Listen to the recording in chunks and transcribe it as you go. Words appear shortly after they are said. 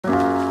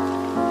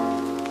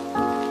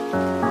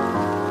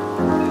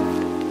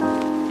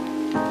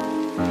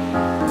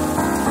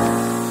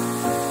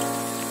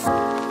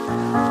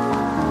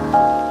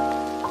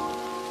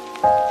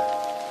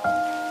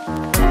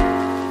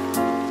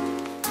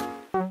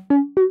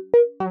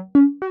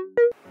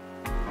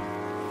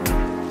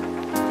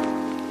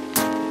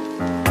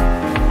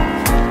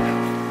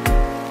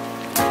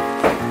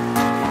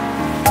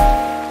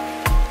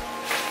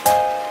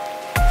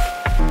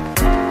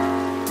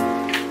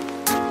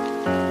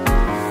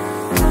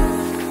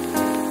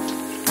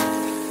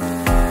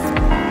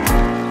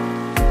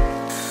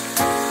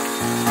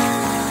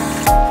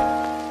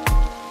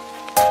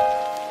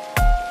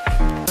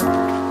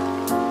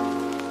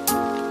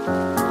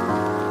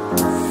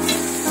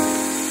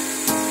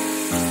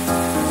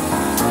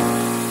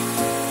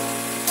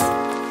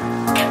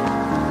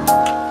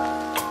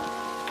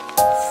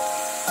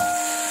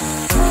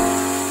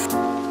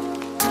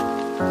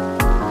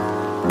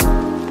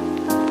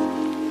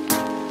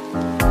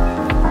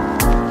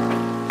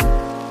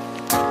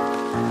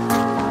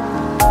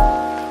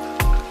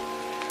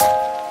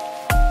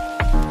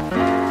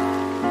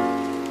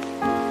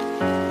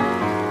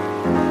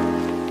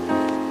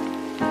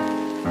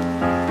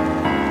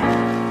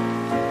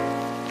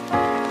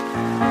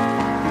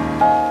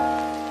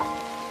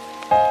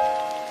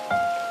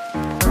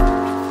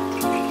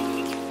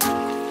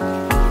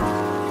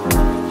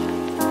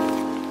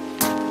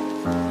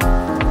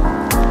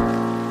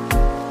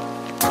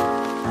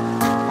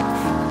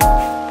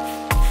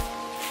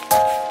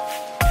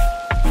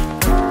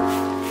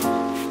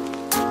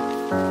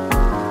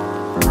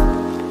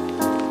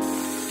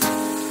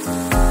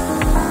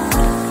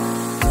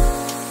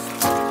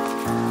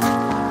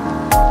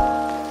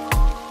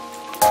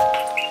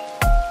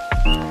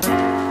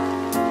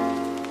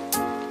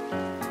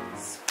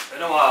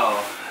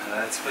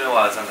it's been a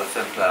while since I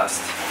filmed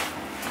last.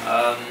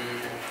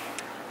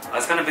 I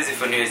was kind of busy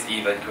for New Year's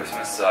Eve and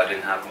Christmas, so I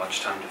didn't have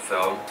much time to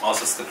film.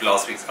 Also skipped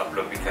last week's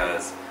upload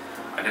because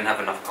I didn't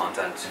have enough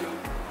content to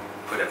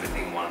put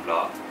everything in one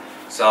vlog.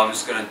 So I'm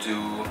just gonna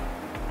do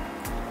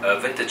a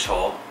vintage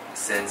haul,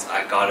 since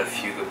I got a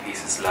few good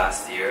pieces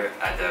last year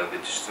at a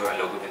vintage store, a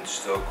local vintage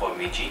store called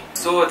Meiji.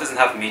 So it doesn't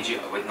have Meiji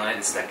written on it,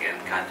 it's like in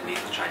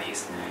Cantonese or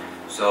Chinese.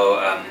 So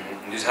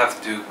you just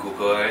have to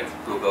Google it,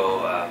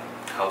 Google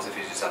helps if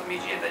you just have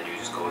Meiji, and then you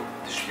just go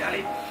to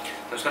Shiali.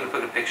 I'm just going to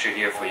put a picture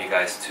here for you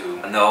guys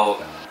to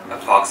know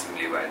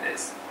approximately where it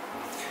is.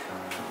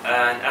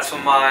 And as for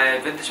my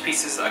vintage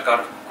pieces, I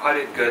got quite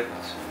a good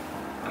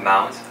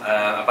amount,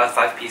 about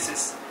 5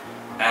 pieces,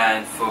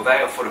 and for a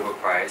very affordable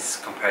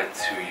price compared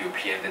to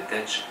European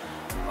vintage,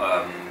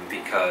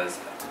 because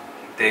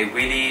they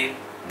really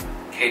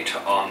cater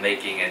on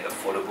making it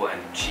affordable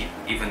and cheap,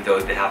 even though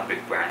they have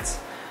big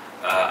brands.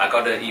 I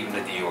got even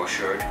a Dior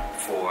shirt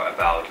for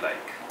about like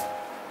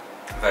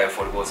very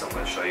affordable, so I'm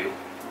going to show you.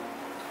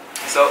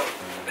 So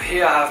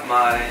here I have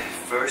my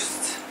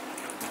first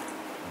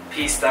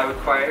piece that I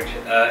required.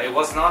 It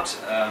was not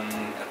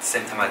at the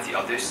same time as the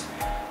others,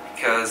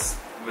 because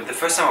with the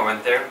first time I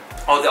went there,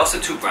 there are also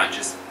 2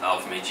 branches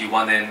of Meiji,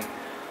 one in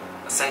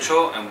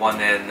Central and one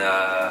in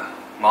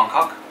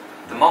Mongkok.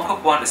 The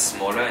Mongkok one is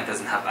smaller and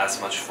doesn't have as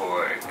much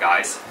for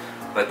guys,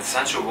 but the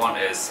Central one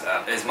is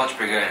much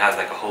bigger and has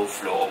like a whole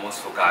floor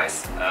almost for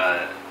guys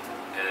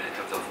in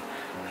terms of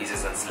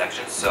pieces and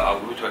selections. So I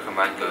would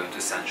recommend going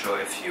to Central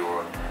if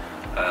you're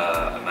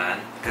a man,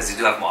 because you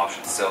do have more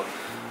options. So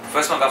the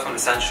first one I got from the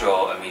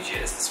Central Meiji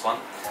is this one.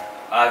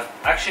 I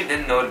actually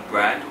didn't know the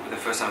brand the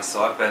first time I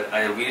saw it, but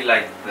I really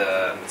like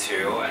the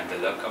material and the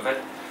look of it.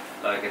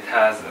 Like, it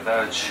has a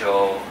very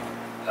chill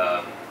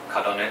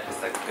cut on it.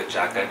 It's like a good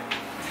jacket.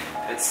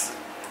 It's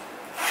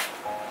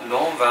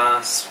Long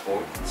Van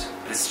Sport.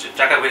 This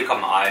jacket really caught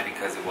my eye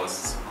because it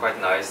was quite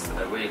nice,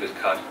 a really good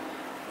cut,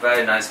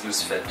 very nice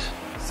loose fit.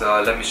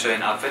 So let me show you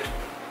an outfit.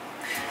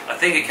 I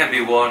think it can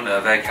be worn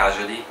very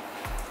casually,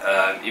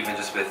 even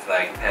just with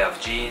like a pair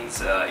of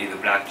jeans, either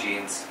black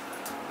jeans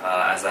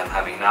as I'm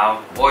having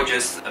now, or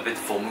just a bit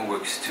formal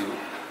works too,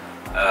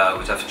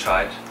 which I've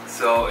tried.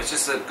 So it's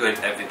just a good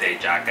everyday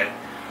jacket.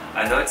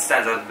 I know it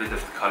stands out a bit of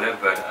the color,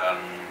 but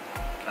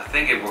I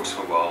think it works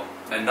for well.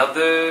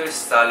 Another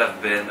style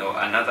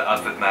another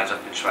outfit match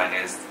I've been trying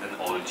is an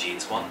all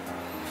jeans one.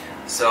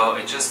 So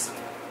it just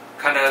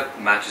kind of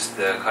matches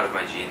the cut of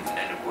my jeans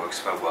and it works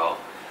quite well,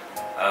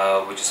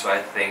 which is why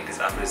I think this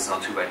outfit is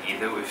not too bad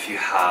either if you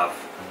have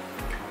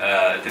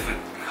a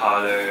different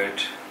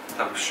colored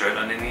type of shirt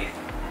underneath.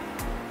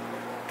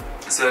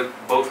 So it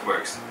both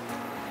works.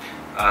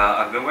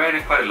 I've been wearing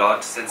it quite a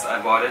lot since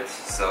I bought it,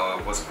 so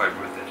it was quite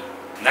worth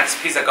it.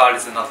 Next piece I got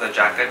is another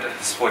jacket,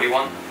 a sporty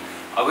one.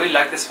 I really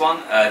like this one.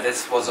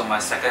 This was on my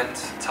second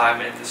time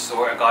at the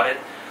store I got it.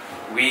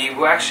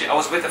 I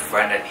was with a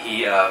friend and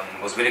he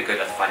was really good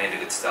at finding the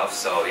good stuff,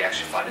 so he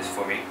actually found it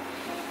for me.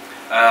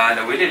 And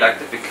I really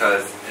liked it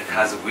because it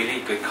has a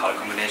really good color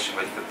combination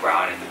with the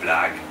brown and the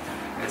black.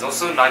 It's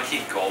also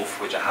Nike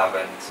Golf, which I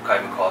haven't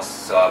come across,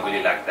 so I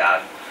really like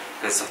that.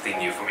 It's something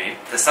new for me.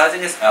 The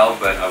sizing is L,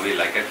 but I really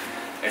like it.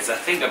 It's, I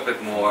think, a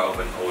bit more of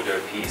an older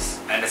piece,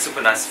 and a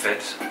super nice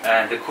fit.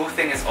 And the cool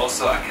thing is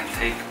also I can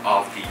take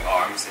off the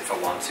arms if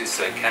I want to,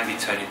 so it can be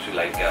turned into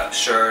like a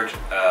shirt.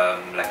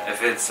 Like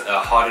if it's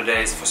hotter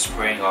days for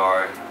spring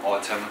or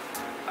autumn,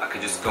 I can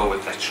just go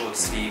with like short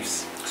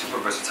sleeves. Super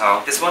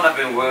versatile. This one I've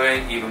been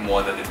wearing even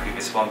more than the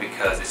previous one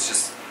because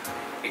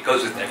it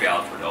goes with every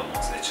outfit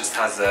almost. It just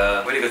has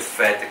a really good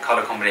fit, the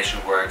color combination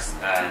works,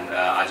 and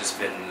I've just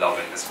been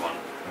loving this one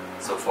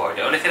so far.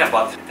 The only thing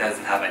about it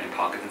doesn't have any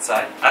pocket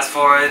inside. As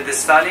for the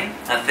styling,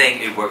 I think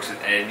it works with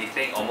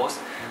anything almost.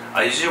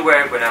 I usually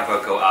wear it whenever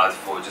I go out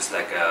for just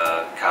like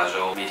a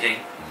casual meeting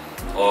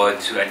or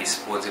to any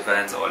sports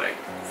events, or like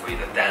for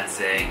either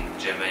dancing,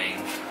 gymming,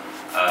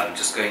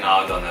 just going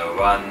out on a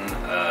run,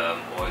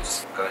 or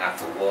just going out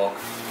for a walk.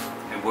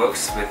 It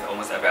works with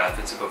almost every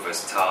outfit, super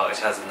versatile. It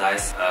has a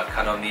nice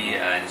cut on me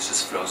and it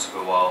just flows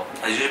super well.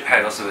 I usually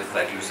pair it also with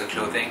like looser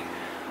clothing,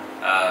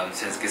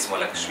 since it gives more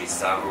like a street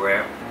style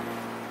wear.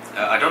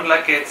 I don't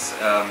like it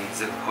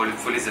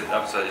fully zipped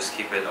up, so I just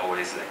keep it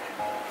always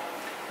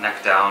like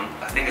neck down.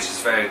 I think it's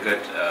just very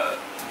good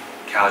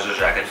casual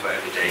jacket for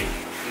every day.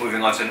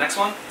 Moving on to the next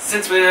one.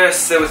 Since we're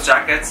still with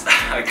jackets,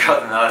 I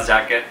got another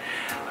jacket.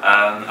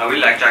 I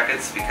really like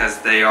jackets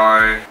because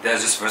they're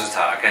just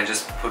versatile. I can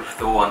just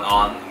throw one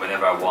on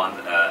whenever I want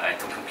and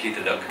complete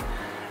the look.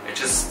 It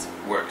just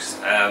works.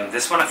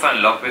 This one I fell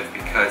in love with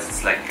because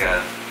it's like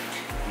a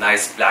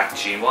nice black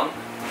jean one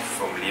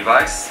from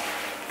Levi's.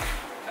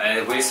 And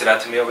it really stood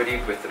out to me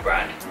already with the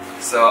brand.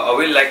 So I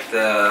really like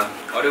the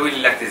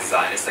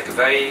design. It's like a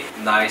very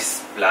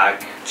nice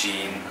black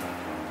jean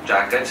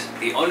jacket.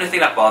 The only thing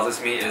that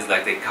bothers me is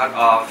like they cut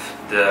off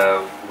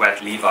the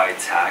wet Levi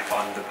tag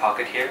on the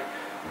pocket here.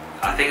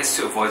 I think it's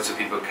to avoid so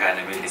people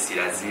can really see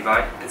that it's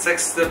Levi. It's like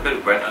still a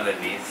bit wet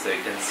underneath, so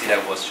you can see that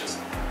it was just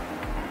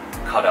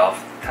cut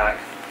off the tag.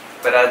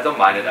 but I don't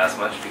mind it as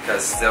much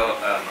because still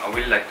I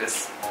really like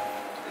this.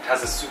 It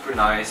has a super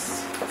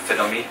nice fit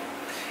on me.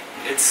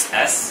 It's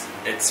S.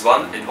 It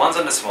one's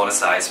on the smaller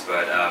size,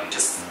 but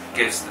just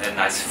gives a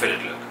nice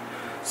fitted look.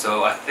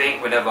 So I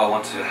think whenever I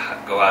want to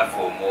go out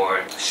for a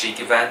more chic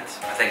event,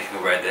 I think I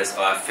can wear this.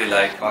 Or I feel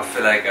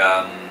like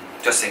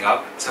dressing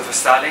up. So for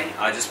styling,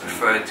 I just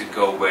prefer to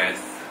go with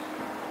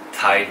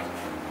tight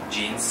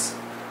jeans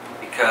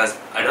because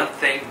I don't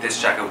think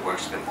this jacket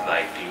works with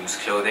like loose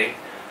clothing.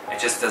 It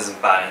just doesn't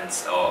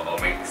balance or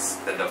makes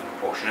the look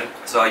proportionate.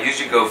 So I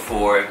usually go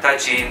for tight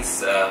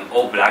jeans,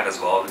 all black as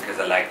well because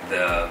I like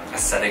the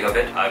aesthetic of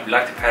it. I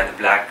like to pair the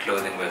black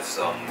clothing with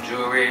some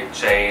jewelry,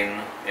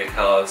 chain,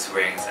 earcuffs,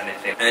 rings,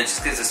 anything. And it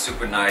just gives a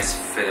super nice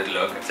fitted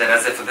look. So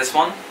that's it for this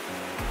one.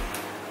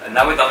 And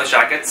now we're done with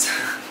jackets.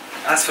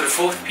 As for the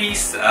fourth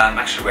piece, I'm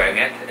actually wearing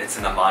it. It's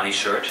an Armani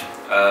shirt.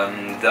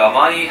 The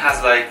Armani has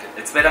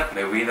it's made of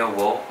merino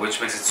wool, which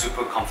makes it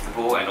super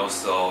comfortable, and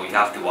also you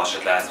have to wash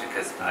it last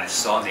because I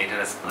saw on the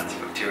internet it's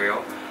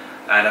antibacterial,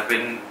 and I've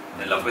been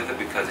in love with it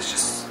because it's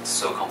just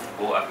so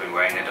comfortable. I've been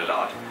wearing it a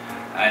lot,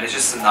 and it's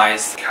just a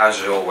nice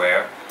casual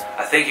wear.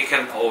 I think you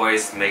can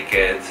always make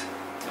it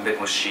a bit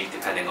more chic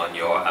depending on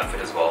your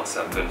outfit as well.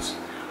 So I'm just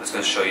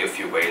going to show you a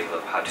few ways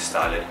of how to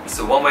style it.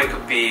 So one way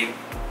could be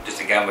just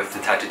again with the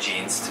tighter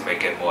jeans to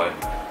make it more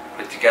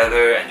put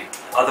together, and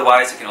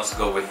otherwise you can also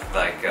go with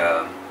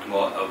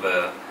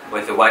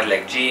with the wide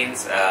leg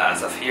jeans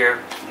as of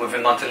here.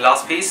 Moving on to the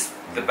last piece,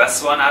 the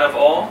best one out of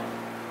all.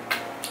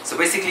 So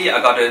basically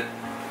I got a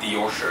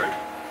Dior shirt.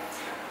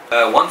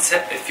 One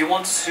tip, if you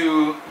want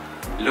to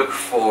look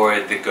for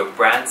the good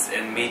brands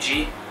in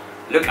Meiji,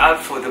 look out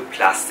for the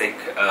plastic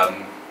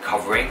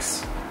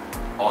coverings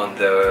on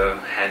the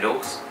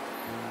handles.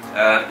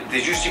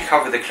 They usually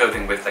cover the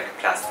clothing with like a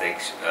plastic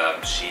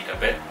sheet a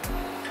bit,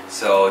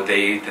 so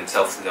they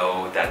themselves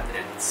know that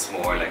it's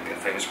more like a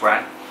famous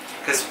brand.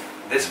 Because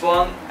this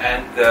one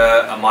and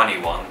the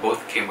Armani one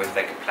both came with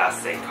like a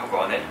plastic cover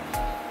on it.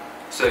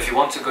 So if you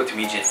want to go to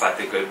Meiji and find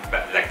the good,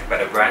 like the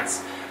better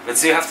brands, but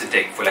so you have to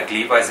dig. For like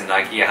Levi's and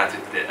Nike, we had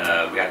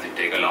to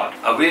dig a lot.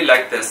 I really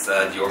like this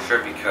Dior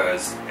shirt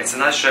because it's a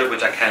nice shirt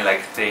which I can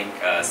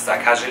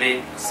style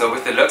casually. So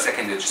with the looks, I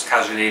can just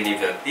casually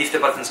leave the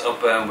buttons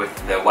open with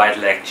the wide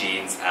leg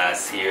jeans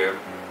as here,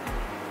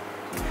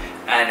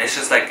 and it's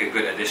just like a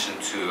good addition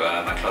to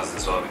my closet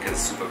as well because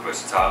it's super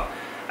versatile.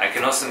 I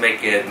can also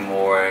make it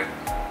more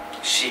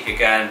chic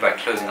again by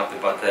closing up the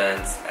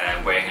buttons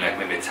and wearing like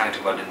maybe a tank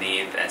top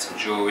underneath and some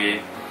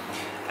jewelry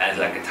and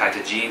like a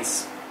tighter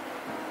jeans.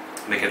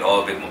 Make it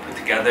all a bit more put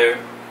together.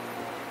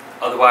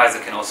 Otherwise, I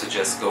can also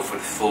just go for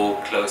the full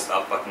closed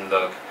up button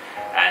look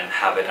and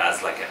have it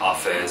as like an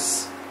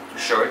office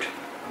shirt,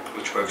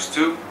 which works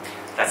too.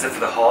 That's it for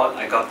the haul.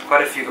 I got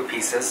quite a few good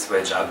pieces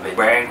which I've been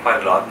wearing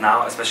quite a lot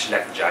now, especially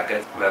like the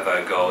jacket. Wherever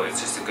I go,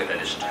 it's just a good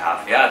addition to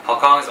have. Yeah, Hong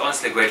Kong is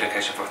honestly a great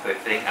location for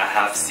thrifting. I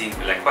have seen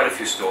like quite a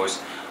few stores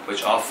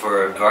which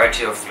offer a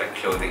variety of like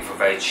clothing for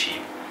very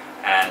cheap,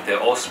 and they're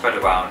all spread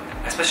around.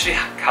 Especially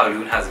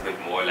Kowloon has a bit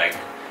more like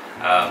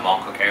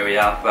Mongkok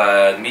area,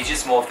 but Meiji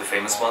is more of the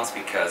famous ones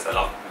because a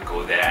lot of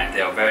people go there and they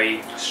are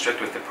very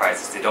strict with the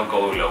prices. They don't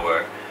go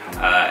lower,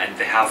 and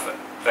they have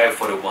very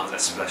affordable ones,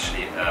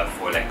 especially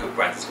for like good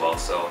brands as well.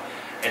 So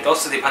it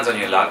also depends on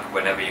your luck.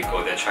 Whenever you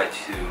go there, try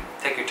to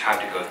take your time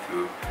to go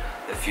through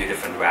a few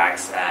different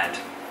racks. And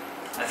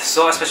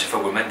so especially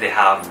for women, they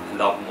have a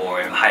lot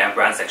more high-end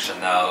brands like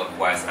Chanel,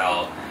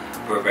 YSL,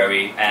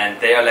 Burberry, and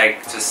they are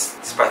like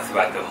just spread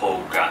throughout the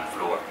whole ground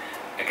floor.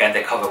 Again,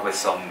 they cover with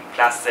some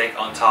plastic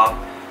on top,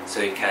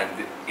 so you can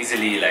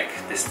easily like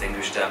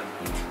distinguish them.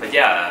 But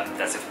yeah,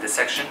 that's it for this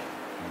section.